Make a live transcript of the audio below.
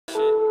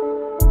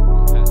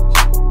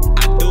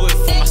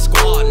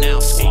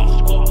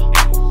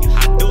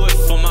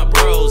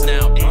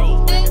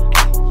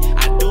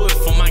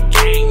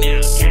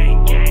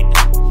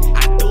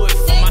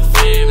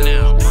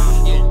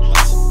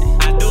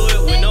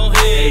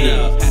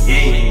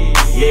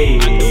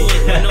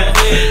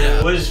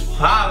What's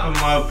poppin',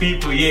 my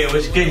people? Yeah,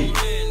 what's goody?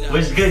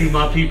 What's goody,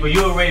 my people?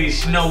 You already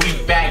know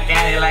we back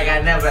at it like I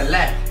never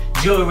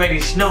left. You already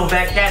know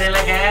back at it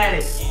like I had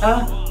it.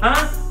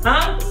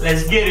 Huh?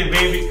 Let's get it,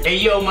 baby. Hey,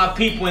 yo, my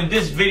people, in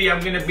this video,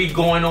 I'm gonna be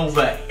going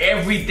over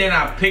everything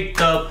I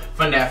picked up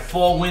from that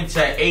Fall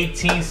Winter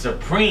 18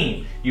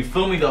 Supreme. You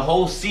feel me? The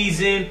whole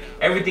season,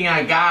 everything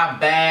I got,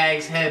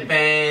 bags,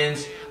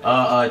 headbands,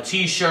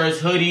 t-shirts,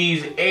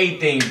 hoodies,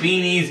 everything,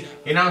 beanies,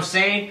 you know what I'm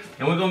saying?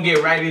 And we're gonna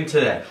get right into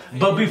that.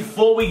 But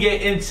before we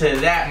get into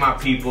that, my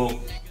people,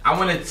 I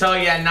want to tell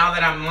y'all, now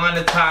that I'm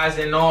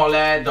monetized and all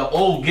that, the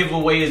old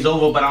giveaway is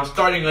over, but I'm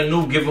starting a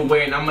new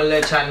giveaway and I'm gonna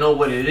let y'all know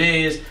what it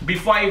is.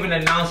 Before I even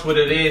announce what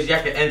it is,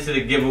 y'all can enter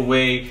the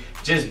giveaway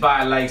just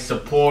by like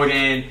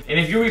supporting. And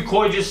if you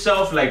record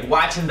yourself like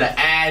watching the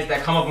ads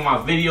that come up on my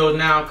videos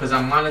now, cause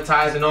I'm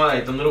monetizing all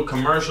like the little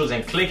commercials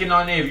and clicking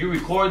on it, if you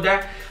record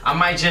that, I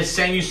might just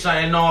send you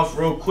something off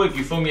real quick,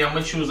 you feel me? I'm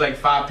gonna choose like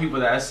 5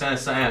 people that I send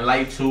something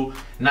light to,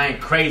 nothing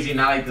crazy,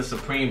 not like the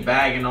Supreme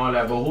bag and all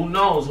that, but who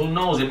knows,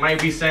 it might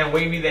be something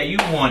wavy that you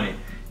wanted,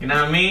 you know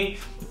what I mean?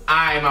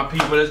 Alright, my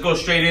people, let's go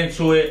straight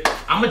into it.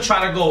 I'm gonna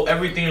try to go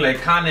everything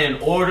like kinda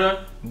in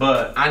order,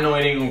 but I know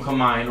it ain't gonna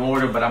come out in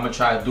order, but I'm gonna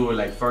try to do it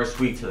like first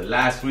week to the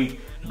last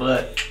week.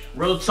 But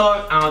real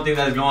talk, I don't think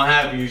that's gonna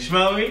happen. You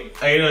smell me?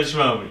 Oh, you don't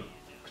smell me.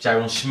 But y'all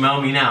gonna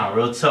smell me now,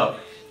 real talk.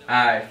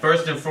 Alright,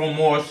 first and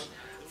foremost,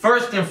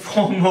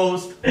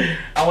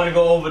 I wanna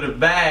go over the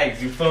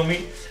bags, you feel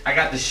me? I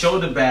got the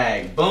shoulder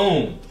bag,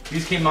 boom.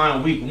 These came out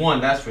in week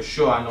 1, that's for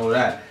sure, I know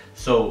that.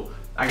 So,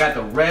 I got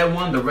the red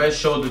one, the red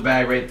shoulder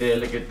bag right there,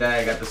 look at that.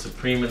 I got the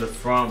Supreme in the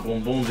front,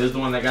 boom, boom. This is the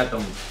one that got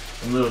them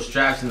little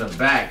straps in the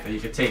back that you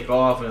can take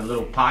off in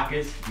little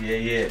pockets.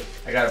 Yeah.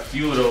 I got a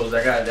few of those.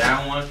 I got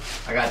that one.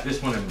 I got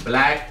this one in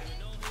black.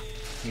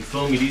 You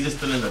feel me? These are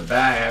still in the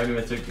bag. I haven't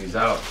even took these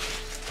out.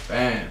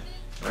 Bam.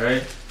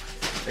 Alright.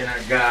 Then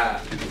I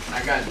got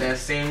that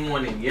same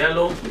one in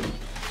yellow.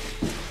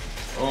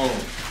 Oh.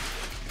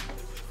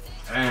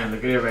 Bam,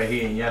 look at it right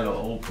here in yellow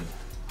open.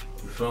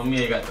 You feel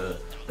me? I got the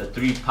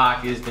 3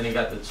 pockets, then they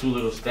got the 2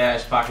 little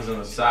stash pockets on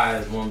the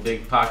side. There's 1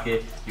 big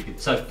pocket. You can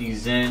tuck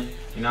these in.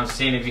 You know what I'm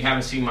saying? If you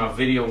haven't seen my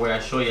video where I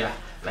show you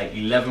like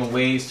 11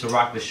 ways to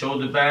rock the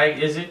shoulder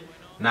bag, is it?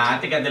 Nah, I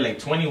think I did like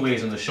 20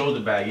 ways on the shoulder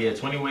bag. Yeah,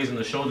 20 ways on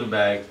the shoulder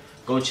bag.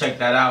 Go check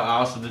that out. I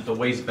also did the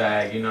waist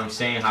bag, you know what I'm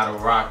saying? How to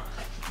rock,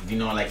 you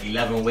know, like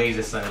 11 ways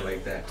or something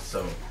like that.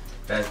 So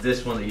that's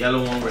this one, the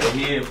yellow one right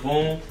here,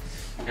 boom.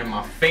 And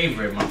my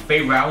favorite,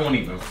 I won't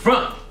even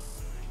front.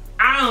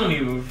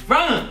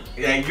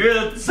 That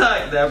girl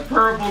tuck, that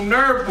purple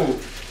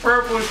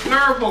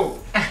snurple.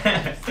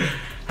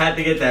 Had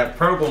to get that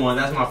purple one.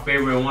 That's my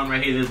favorite one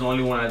right here. This is the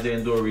only one I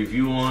didn't do a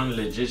review on,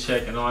 legit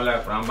check and all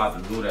that, but I'm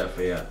about to do that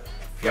for y'all.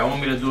 If y'all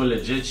want me to do a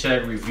legit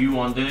check review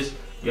on this,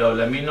 yo,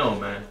 let me know,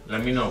 man.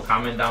 Let me know.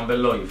 Comment down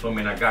below, you feel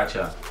me? And I got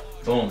y'all.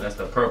 Boom, that's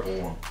the purple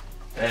one.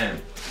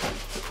 And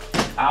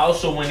I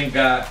also went and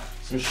got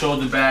some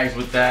shoulder bags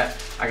with that.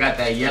 I got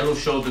that yellow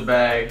shoulder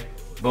bag.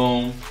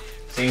 Boom.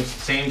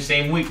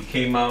 Same week it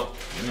came out.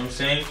 You know what I'm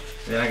saying?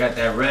 And then I got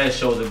that red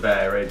shoulder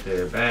bag right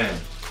there. Bam.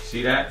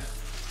 See that?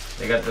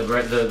 They got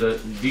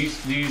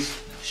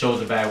these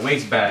shoulder bag,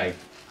 waist bag,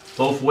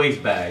 both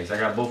waist bags. I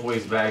got both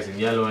waist bags in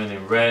yellow and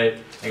in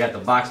red. They got the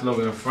box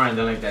logo in front,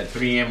 then like that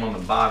 3M on the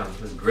bottom.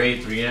 It's gray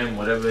 3M,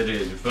 whatever it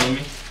is. You feel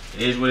me?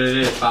 It is what it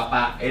is,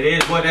 papa. It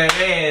is what it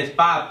is,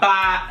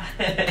 papa.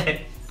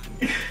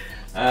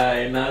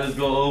 Alright, now let's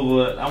go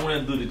over. I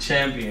want to do the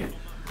champion.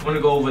 I want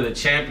to go over the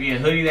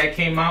champion hoodie that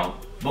came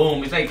out.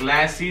 Boom. It's like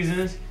last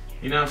season's.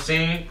 You know what I'm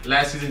saying?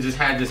 Last season just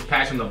had this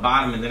patch on the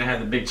bottom and then it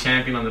had the big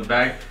champion on the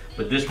back.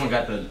 But this one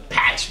got the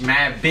patch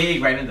mad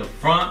big right in the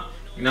front.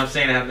 You know what I'm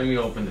saying? Let me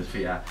open this for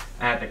y'all.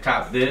 I had to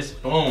cop this.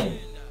 Boom.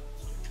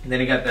 And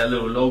then it got that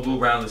little logo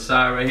around the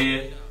side right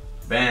here.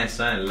 Bam,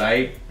 something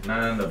light.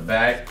 Not on the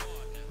back.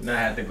 Now I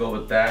had to go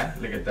with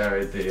that. Look at that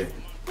right there.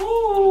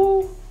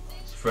 Woo!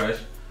 It's fresh.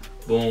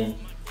 Boom.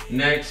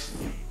 Next,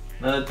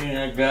 another thing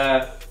I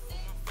got.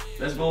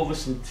 Let's go over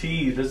some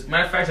tees.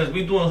 Matter of fact, since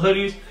we doing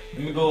hoodies,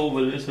 let me go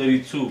over this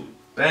hoodie too.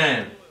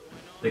 Bam.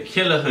 The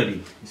killer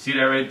hoodie. You see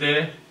that right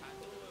there?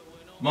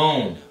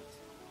 Boom.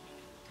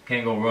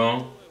 Can't go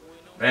wrong.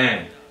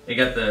 Bam. They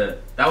got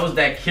that was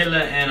that Killer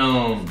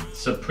and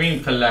Supreme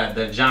collab,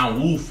 that John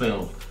Woo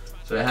film.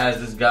 So it has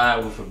this guy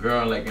with a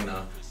girl like in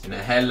a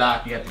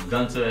headlock. He got the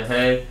gun to her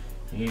head.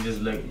 And he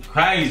just looking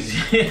crazy.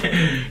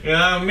 You know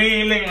what I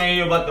mean? Look at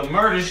you about the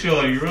murder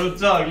shorty. Real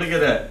talk. Look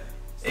at that.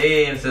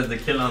 Hey, and it says the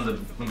killer on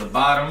the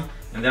bottom.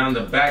 And then on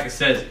the back it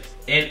says,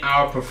 in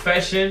our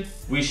profession,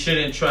 we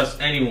shouldn't trust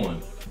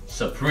anyone.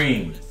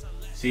 Supreme.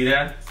 See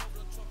that?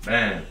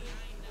 Bam.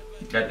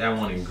 Got that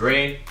one in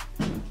gray.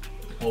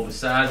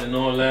 Oversized and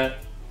all that.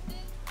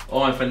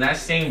 Oh, and from that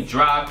same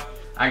drop,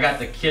 I got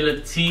the Killer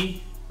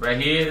T right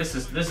here. This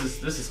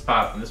is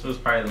popping. This was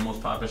probably the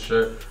most popping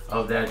shirt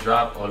of that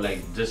drop, or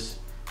like just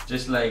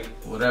like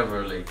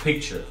whatever, like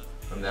picture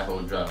from that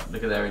whole drop.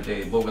 Look at that right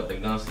there. They both got the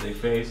guns to their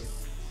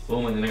face.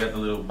 Boom, and then they got the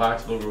little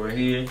box logo right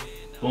here.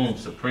 Boom,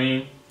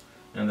 Supreme.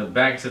 And the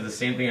back said the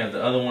same thing as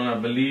the other one, I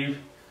believe.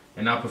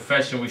 In our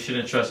profession, we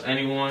shouldn't trust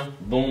anyone.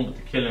 Boom, with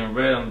the killing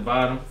red on the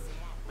bottom.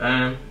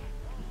 Bam.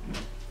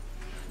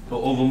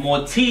 Go over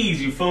more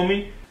tees, you feel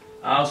me?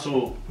 I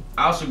also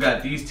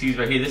got these tees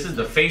right here. This is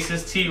the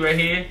Faces tee right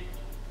here.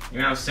 You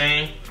know what I'm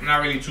saying? I'm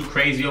not really too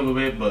crazy over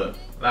it, but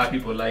a lot of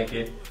people like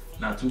it.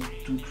 Not too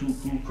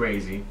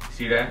crazy.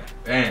 See that?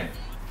 Bam.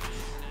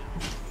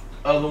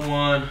 Other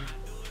one,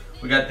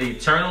 we got the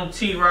Eternal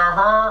tee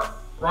right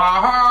here,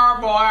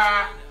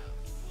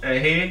 boy.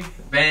 Right here,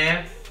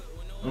 bam.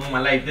 I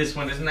like this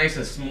one. It's nice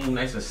and smooth,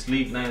 nice and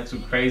sleek, nothing too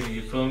crazy,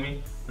 you feel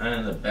me? Nothing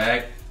in the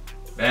back.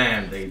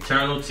 Bam, the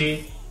Eternal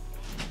tee.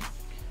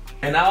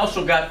 And I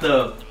also got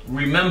the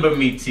Remember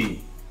Me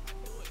tee.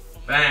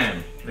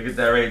 Bam, look at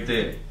that right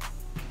there.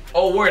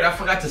 Oh word, I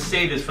forgot to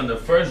say this from the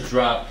first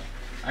drop.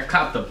 I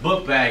copped the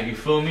book bag, you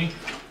feel me?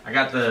 I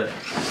got the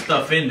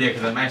stuff in there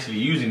because I'm actually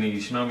using it.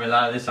 You smell me? A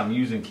lot of this I'm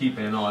using,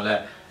 keeping and all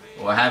that.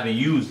 Or I haven't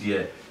used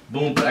yet.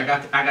 Boom, but I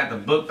got the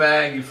book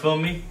bag, you feel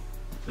me?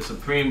 The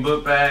Supreme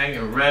book bag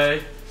in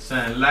red,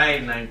 something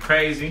light, nothing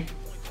crazy.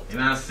 You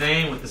know what I'm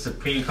saying? With the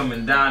Supreme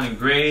coming down in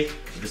gray,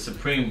 with the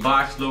Supreme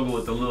box logo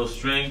with the little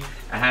string.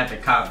 I had to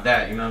cop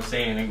that, you know what I'm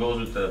saying? It goes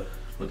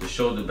with the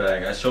shoulder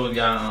bag. I showed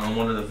y'all on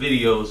one of the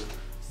videos.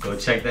 Go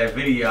check that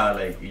video out,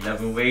 like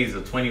 11 ways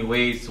or 20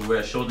 ways to wear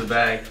a shoulder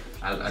bag.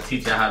 I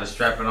teach y'all how to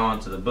strap it on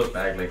to the book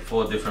bag, like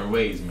 4 different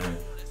ways, man.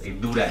 They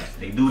do that.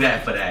 They do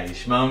that for that. You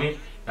smell me?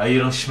 Oh, you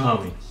don't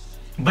smell me.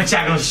 But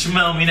y'all gonna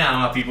smell me now,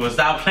 my people.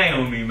 Stop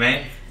playing with me,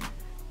 man.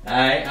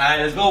 Alright,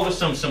 let's go over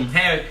some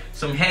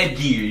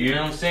headgear, you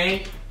know what I'm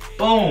saying?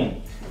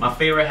 Boom. My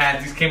favorite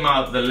hats, these came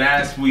out the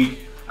last week.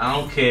 I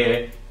don't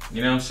care,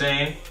 you know what I'm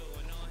saying?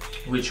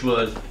 Which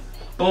was,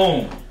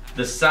 boom,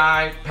 the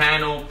side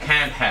panel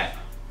camp hat.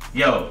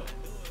 Yo,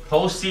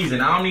 whole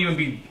season, I don't even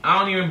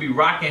be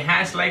rocking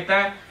hats like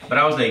that, but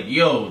I was like,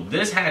 yo,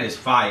 this hat is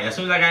fire. As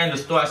soon as I got in the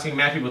store, I seen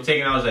mad people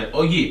taking it, I was like,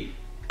 oh yeah,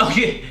 oh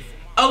yeah.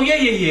 Oh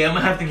yeah, I'm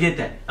gonna have to get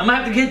that.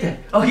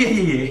 Oh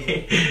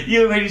yeah.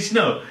 You already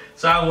know.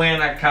 So I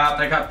went, I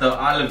copped the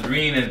olive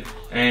green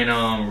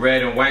and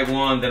red and white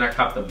one. Then I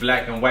copped the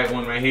black and white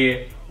one right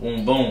here.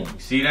 Boom, boom. You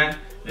see that?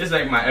 This is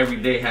like my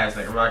everyday hats.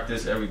 Like I rock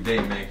this every day,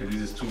 man, because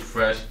these is too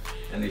fresh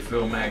and they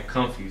feel mad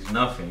comfy. It's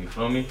nothing, you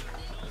feel me?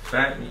 In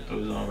fact, let me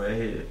throw this on right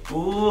here.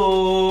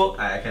 Ooh,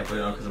 I can't put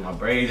it on because of my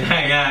braids.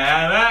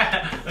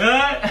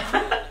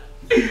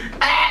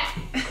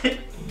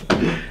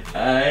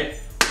 Alright.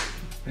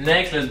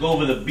 Next, let's go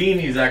over the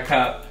beanies I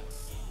copped.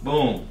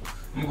 Boom.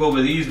 I'm gonna go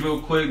over these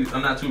real quick.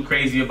 I'm not too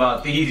crazy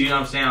about these, you know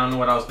what I'm saying? I don't know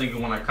what I was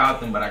thinking when I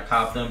copped them, but I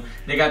copped them.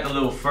 They got the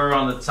little fur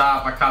on the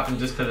top. I copped them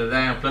just because of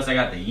that. And plus, I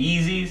got the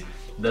Yeezys,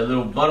 the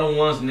little button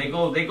ones, and they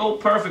go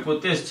perfect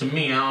with this to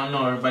me. I don't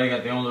know. Everybody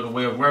got their own little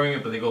way of wearing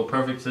it, but they go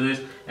perfect to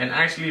this. And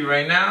actually,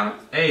 right now,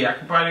 hey, I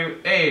could probably,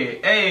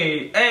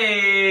 hey,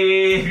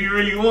 if you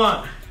really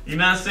want. You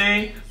know what I'm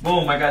saying?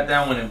 Boom, I got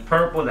that one in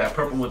purple. That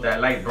purple with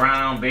that light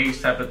brown,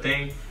 beige type of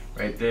thing.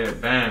 Right there,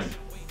 bam.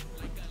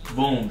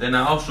 Boom. Then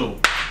I also,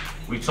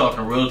 we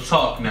talking real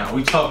talk now.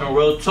 We talking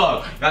real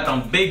talk. Got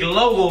them big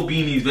logo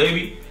beanies,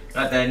 baby.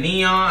 Got that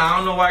neon. I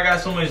don't know why I got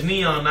so much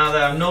neon now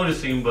that I'm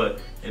noticing, but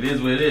it is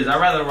what it is.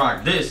 I'd rather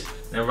rock this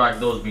than rock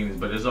those beanies,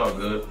 but it's all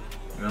good.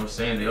 You know what I'm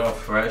saying? They all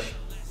fresh.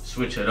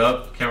 Switch it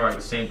up. Can't rock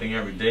the same thing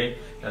every day.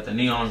 Got the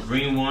neon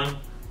green one.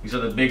 These are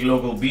the big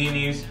logo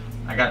beanies.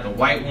 I got the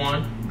white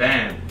one.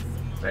 Bam.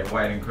 Like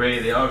white and gray.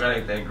 They all got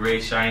like that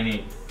gray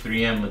shiny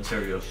 3M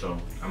material, so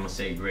I'm gonna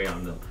say gray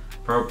on them.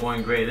 Purple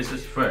and gray, this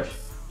is fresh.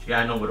 You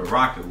gotta know where to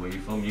rock it with, you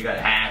feel me? You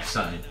gotta have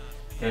something.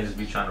 You can't just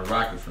be trying to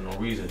rock it for no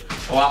reason.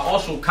 Oh, I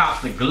also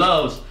copped the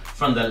gloves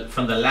from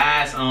the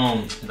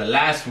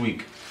last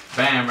week.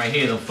 Bam, right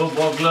here, the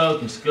football gloves,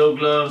 and skill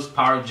gloves,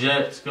 Power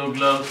Jet skill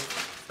gloves.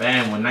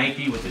 Bam, with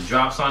Nike with the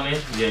drops on it.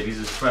 Yeah, these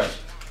is fresh.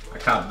 I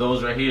copped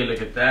those right here,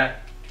 look at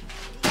that.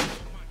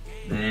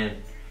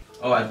 Then,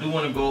 oh, I do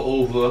want to go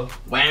over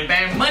Wham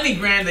Bam Money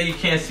Grand that you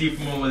can't see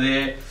from over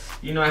there.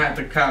 You know I had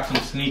to cop some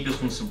sneakers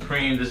from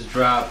Supreme this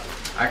drop.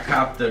 I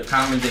copped the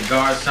Commandant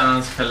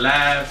Garçons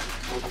collab.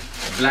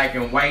 Black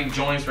and white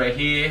joints right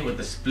here with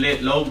the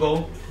split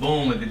logo.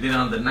 Boom, like they did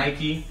on the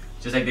Nike.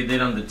 Just like they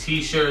did on the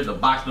t-shirt, the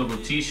box logo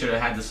t-shirt.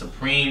 It had the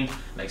Supreme,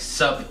 like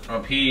sup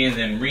up here and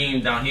then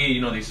Ream down here.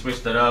 You know, they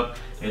switched it up.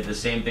 They did the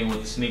same thing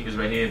with the sneakers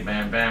right here.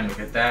 Bam, bam, look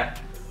at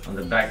that. On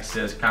the back it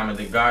says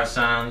Commandant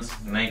Garçons,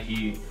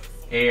 Nike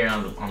Air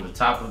on the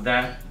top of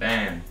that.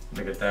 Bam,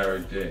 look at that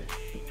right there.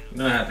 You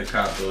don't have to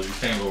cop those. You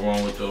can't go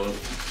wrong with those.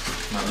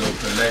 My little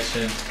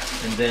collection.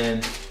 And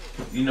then,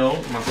 you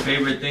know, my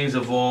favorite things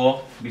of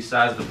all,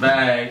 besides the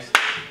bags,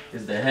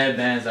 is the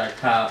headbands I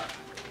cop.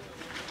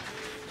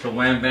 So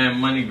Wham Bam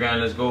Money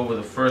Ground. Let's go over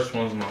the first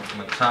ones,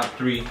 my top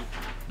 3.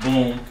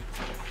 Boom.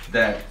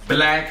 That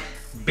black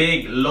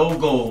big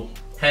logo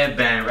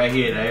headband right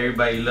here that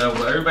everybody love.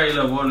 Well, everybody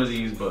love all of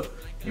these, but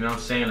you know what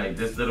I'm saying? Like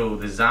this little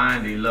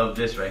design, they love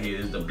this right here.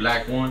 This is the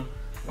black one.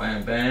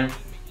 Wham Bam.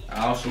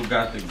 I also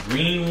got the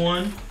green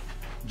one,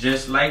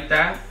 just like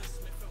that.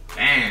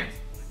 Bam.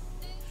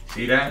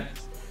 See that?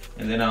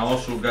 And then I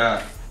also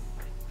got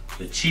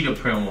the cheetah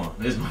print one.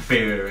 This is my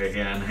favorite right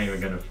here. I'm not even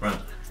gonna front.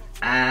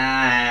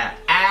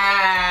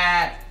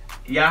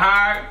 You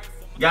heard?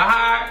 You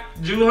heard?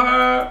 You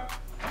heard?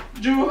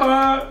 You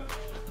heard?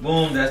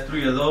 Boom, that's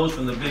 3 of those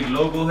from the big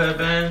logo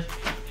headbands.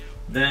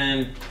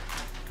 Then,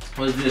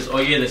 what's this? Oh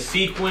yeah, the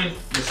sequin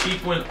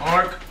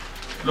arc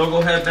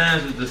logo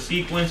headbands with the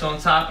sequins on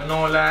top and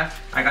all that.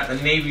 I got the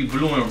navy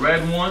blue and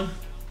red one.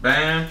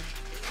 Bam.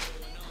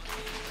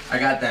 I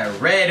got that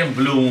red and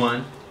blue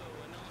one.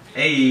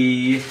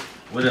 Hey,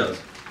 what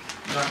else?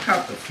 You know, I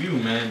copped a few,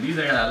 man. These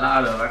I got a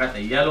lot of. I got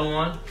the yellow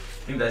one. I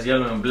think that's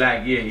yellow and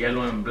black. Yeah,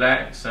 yellow and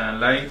black. Sound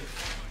light.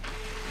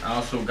 I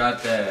also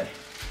got that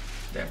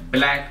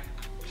black,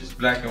 just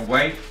black and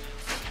white.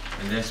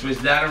 And then switch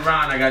that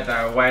around. I got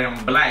that white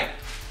and black.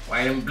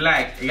 White and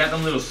black. They got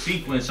them little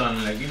sequins on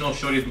it. Like, you know,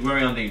 shorty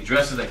wearing on their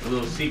dresses, like the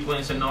little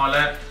sequins and all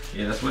that.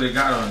 Yeah, that's what they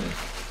got on it.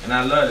 And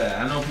I love that.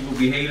 I know people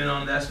be hating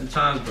on that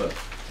sometimes, but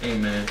hey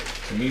man,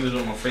 to me it was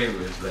one of my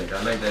favorites. Like,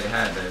 I like that it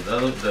had that.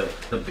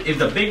 If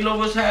the big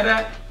logos had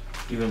that,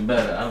 even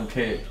better. I don't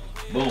care.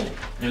 Boom.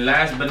 And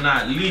last but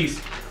not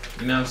least,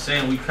 you know what I'm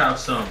saying, we caught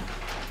some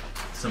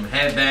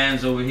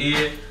headbands over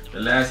here. The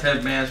last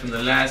headbands from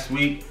the last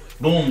week.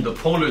 Boom, the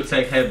Polar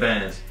Tech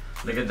headbands.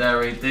 Look at that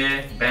right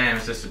there. Bam,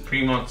 it says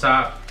Supreme on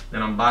top.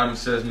 Then on bottom it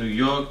says New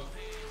York.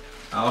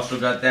 I also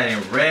got that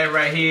in red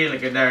right here.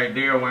 Look at that right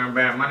there. Wearing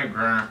bad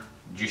monogram.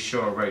 Just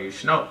show already. You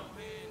know.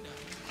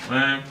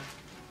 Man.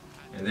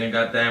 And then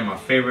got that in my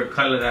favorite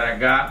color that I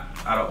got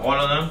out of all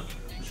of them,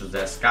 which was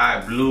that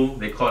sky blue.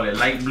 They call it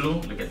light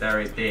blue. Look at that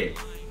right there.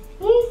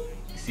 Woo!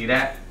 You see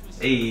that?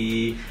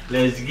 Hey,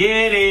 let's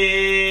get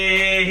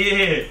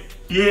it.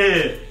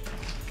 Yeah.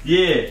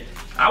 Yeah.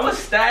 I was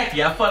stacky.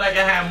 I felt like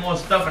I had more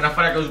stuff and I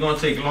felt like it was gonna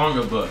take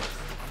longer, but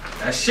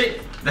that shit,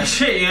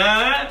 you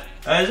know,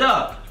 that's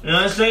up. You know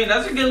what I'm saying?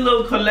 That's a good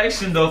little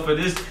collection though for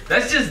this.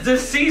 That's just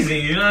this season,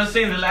 you know what I'm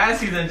saying? The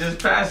last season just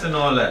passed and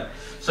all that.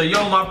 So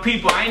yo, my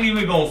people, I ain't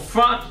even gonna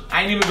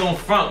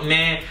front,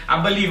 man.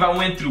 I believe I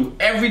went through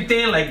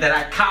everything like that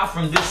I caught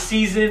from this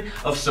season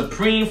of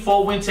Supreme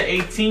Fall Winter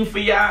 18 for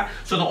y'all.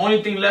 So the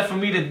only thing left for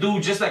me to do,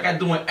 just like I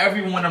do in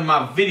every one of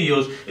my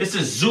videos, is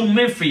to zoom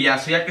in for y'all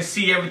so y'all can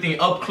see everything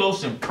up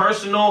close and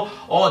personal,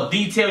 all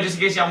detailed, just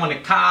in case y'all want to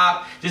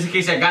cop, just in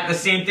case I got the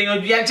same thing. Or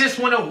y'all just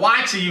want to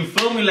watch it, you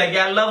feel me? Like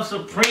y'all love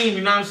Supreme,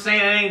 you know what I'm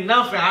saying? It ain't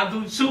nothing, I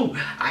do too.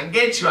 I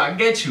get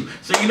you.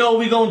 So you know what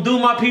we gonna do,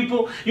 my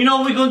people? You know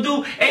what we gonna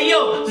do? Hey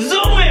yo,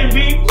 zoom in, B.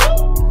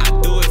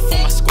 I do it for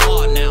my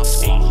squad now.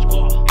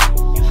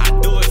 I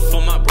do it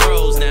for my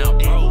bros now.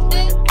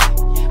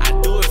 I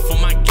do it for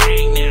my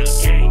gang now.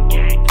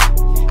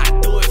 I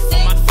do it for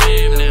my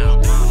fam now.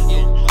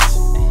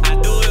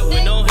 I do it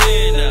with no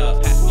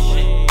handout.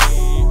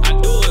 I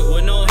do it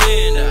with no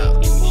handout.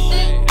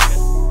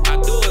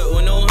 I do it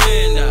with no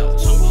handout.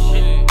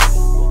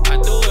 I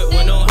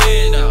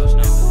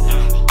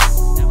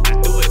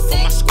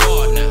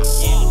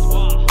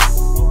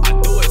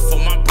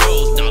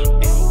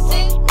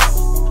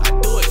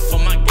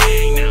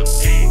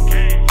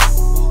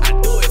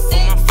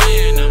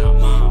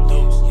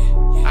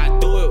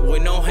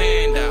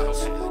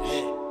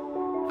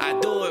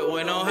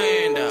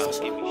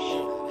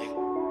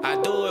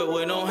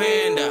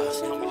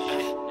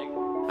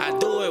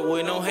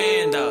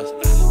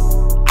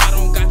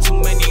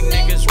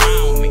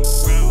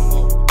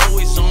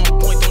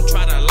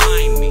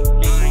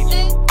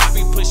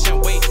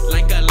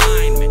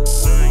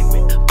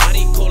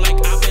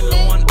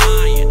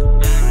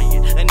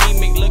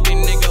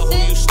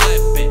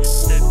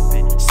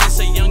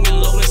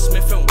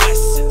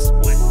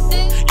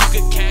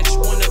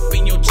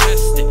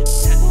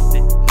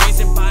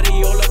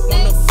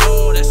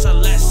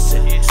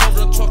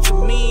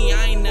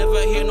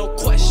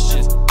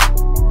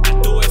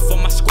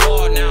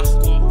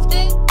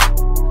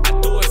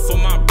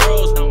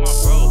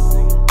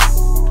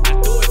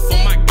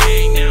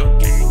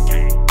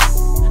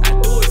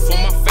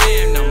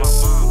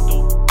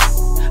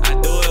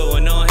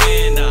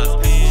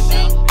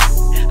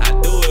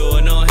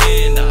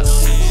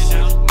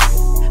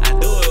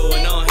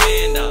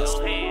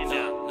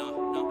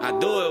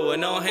do it with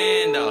no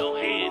handout.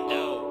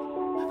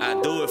 I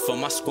do it for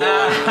my squad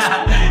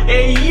now.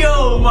 Hey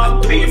yo,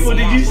 my people,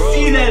 did you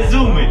see that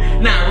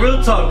zooming? Nah,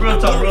 real talk,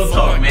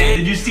 man.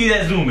 Did you see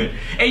that zooming?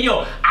 Hey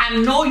yo, I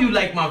know you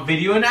like my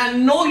video and I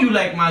know you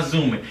like my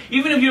zooming.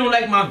 Even if you don't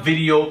like my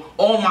video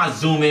or my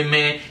zooming,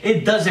 man,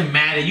 it doesn't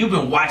matter. You've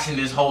been watching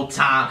this whole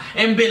time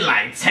and been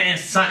like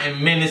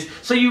 10-something minutes,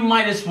 so you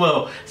might as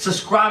well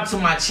subscribe to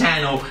my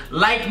channel,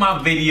 like my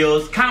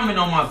videos, comment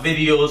on my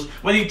videos.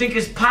 Whether you think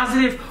it's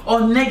positive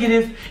or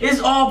negative, it's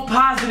all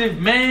positive,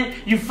 man.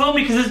 You feel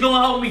me? Because it's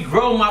gonna help me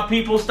grow, my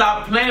people.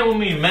 Stop playing with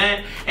me,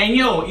 man. And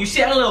yo, you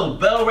see that little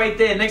bell right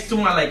there next to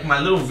my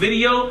little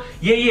video?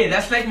 Yeah,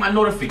 that's like my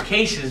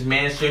notifications,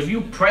 man. So if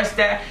you press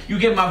that, you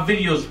get my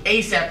videos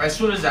ASAP as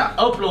soon as I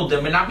upload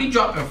them, and I be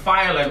dropping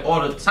fire like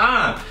all the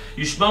time.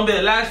 You smell me?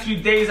 The last few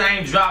days I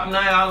ain't dropped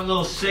nothing. I was a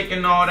little sick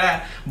and all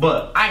that.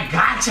 But I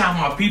got y'all,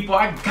 my people.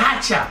 I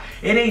got y'all.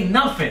 It ain't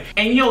nothing.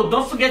 And yo,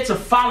 don't forget to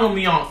follow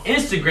me on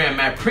Instagram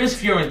at Prince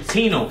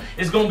Fiorentino.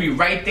 It's gonna be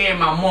right there in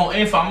my more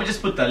info. I'm gonna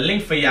just put the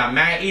link for y'all,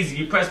 man. Easy.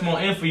 You press more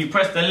info, you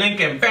press the link,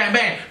 and bam,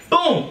 bam,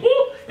 boom. Woo.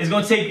 It's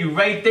gonna take you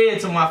right there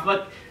to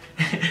my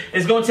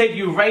it's gonna take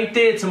you right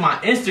there to my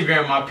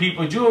Instagram, my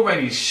people. You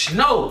already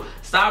know.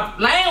 Stop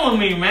playing with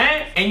me,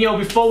 man. And yo,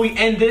 before we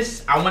end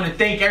this, I want to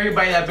thank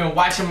everybody that's been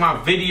watching my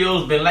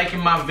videos, been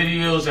liking my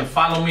videos, and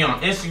follow me on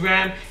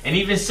Instagram, and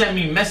even sent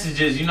me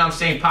messages, you know what I'm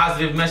saying,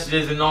 positive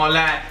messages and all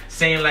that,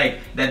 saying like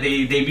that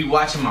they be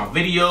watching my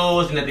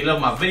videos and that they love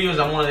my videos.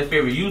 I'm one of their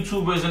favorite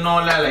YouTubers and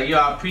all that. Like, yo,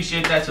 I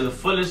appreciate that to the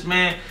fullest,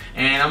 man.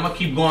 And I'm gonna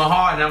keep going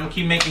hard, and I'm gonna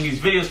keep making these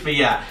videos for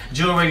y'all.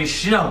 You already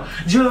know.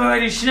 You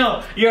already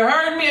know. You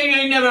heard me or you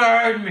ain't never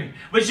heard me,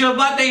 but you're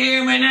about to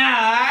hear me now,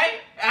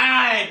 alright?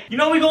 Alright. You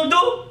know what we gonna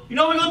do? You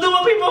know what we gonna do,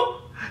 my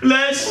people?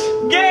 Let's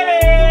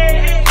get it!